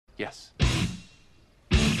Yes. All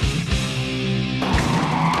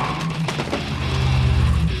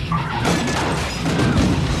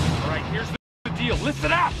right, here's the deal.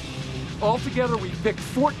 Listen up! Altogether, we picked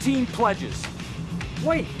 14 pledges.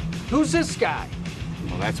 Wait, who's this guy?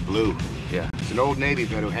 Well, that's Blue. Yeah. He's an old Navy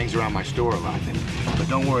vet who hangs around my store a lot. But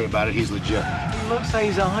don't worry about it, he's legit. He looks like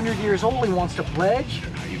he's 100 years old. He wants to pledge.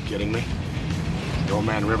 Are you kidding me? The old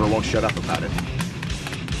man River won't shut up about it.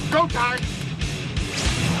 Go time!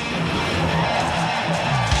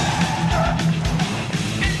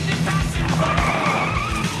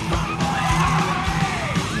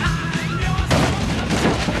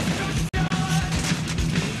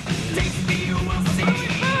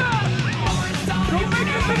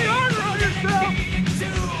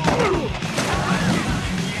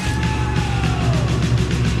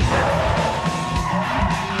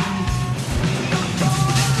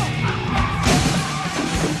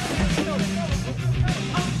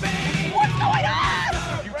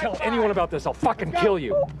 Tell anyone about this, I'll fucking kill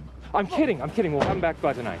you. I'm kidding. We'll come back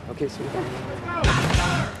by tonight. Okay, sweetheart?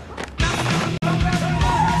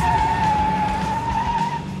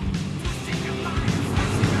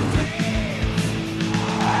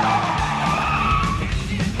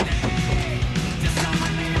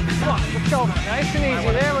 Come on, let's go. Nice and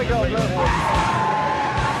easy. There we go.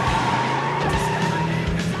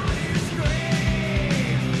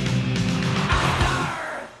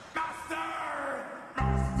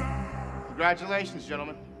 Congratulations,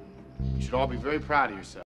 gentlemen. You should all be very proud of yourselves.